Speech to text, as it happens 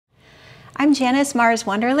I'm Janice Mars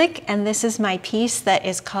Wunderlich, and this is my piece that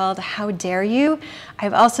is called How Dare You?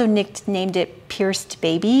 I've also named it Pierced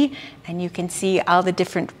Baby, and you can see all the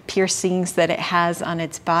different piercings that it has on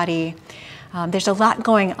its body. There's a lot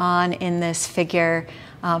going on in this figure.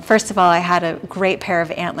 First of all, I had a great pair of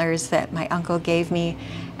antlers that my uncle gave me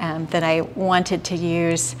that I wanted to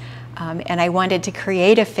use. And I wanted to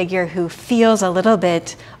create a figure who feels a little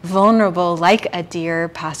bit vulnerable, like a deer,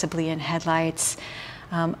 possibly in headlights.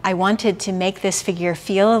 I wanted to make this figure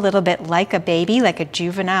feel a little bit like a baby, like a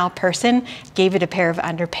juvenile person. Gave it a pair of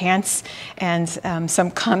underpants and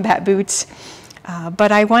some combat boots.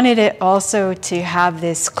 But I wanted it also to have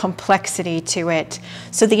this complexity to it.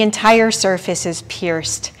 So the entire surface is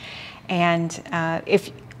pierced. And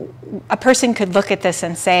if a person could look at this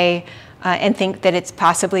and say, and think that it's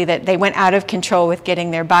possibly that they went out of control with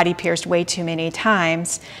getting their body pierced way too many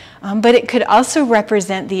times. But it could also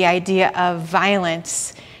represent the idea of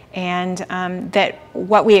violence and that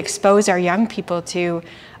what we expose our young people to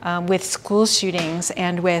with school shootings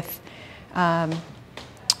and with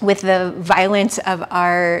the violence of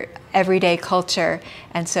our everyday culture.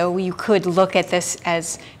 And so you could look at this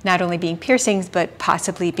as not only being piercings, but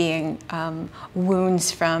possibly being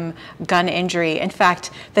wounds from gun injury. In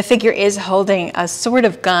fact, the figure is holding a sort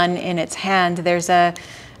of gun in its hand. There's an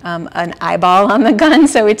eyeball on the gun,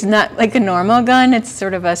 so it's not like a normal gun. It's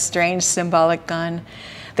sort of a strange symbolic gun.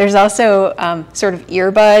 There's also sort of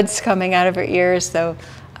earbuds coming out of her ears, so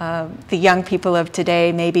the young people of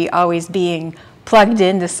today may be always being plugged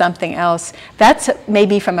into something else. That's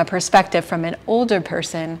maybe from a perspective from an older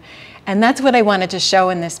person. And that's what I wanted to show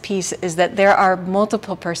in this piece, is that there are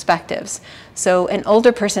multiple perspectives. So an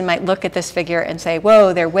older person might look at this figure and say,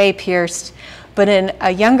 whoa, they're way pierced. But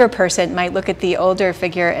a younger person might look at the older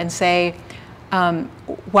figure and say,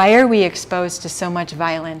 why are we exposed to so much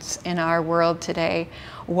violence in our world today?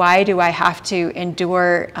 Why do I have to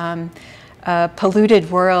endure a polluted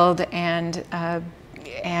world and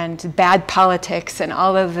bad politics and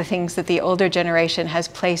all of the things that the older generation has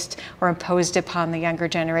placed or imposed upon the younger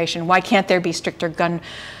generation? Why can't there be stricter gun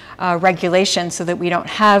regulations so that we don't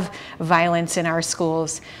have violence in our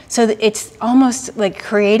schools? So it's almost like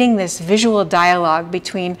creating this visual dialogue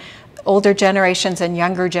between older generations and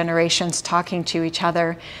younger generations talking to each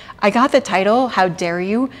other. I got the title, How Dare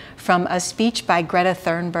You?, from a speech by Greta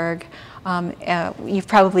Thunberg. You've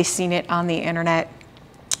probably seen it on the internet,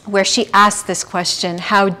 where she asked this question,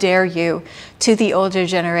 how dare you, to the older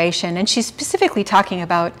generation. And she's specifically talking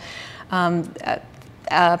about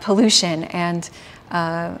pollution and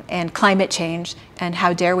climate change, and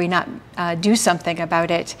how dare we not do something about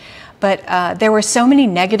it. But there were so many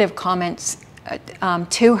negative comments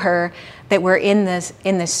to her that were in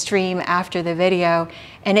this stream after the video,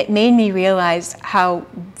 and it made me realize how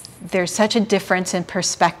there's such a difference in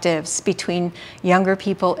perspectives between younger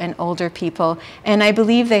people and older people. And I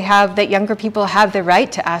believe that younger people have the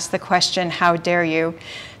right to ask the question, how dare you?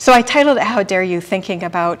 So I titled it, How Dare You?, thinking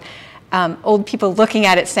about old people looking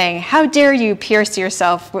at it saying, how dare you pierce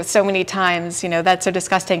yourself with so many times, you know, that's so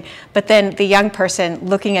disgusting. But then the young person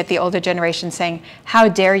looking at the older generation saying, how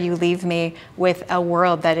dare you leave me with a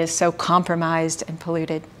world that is so compromised and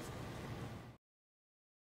polluted?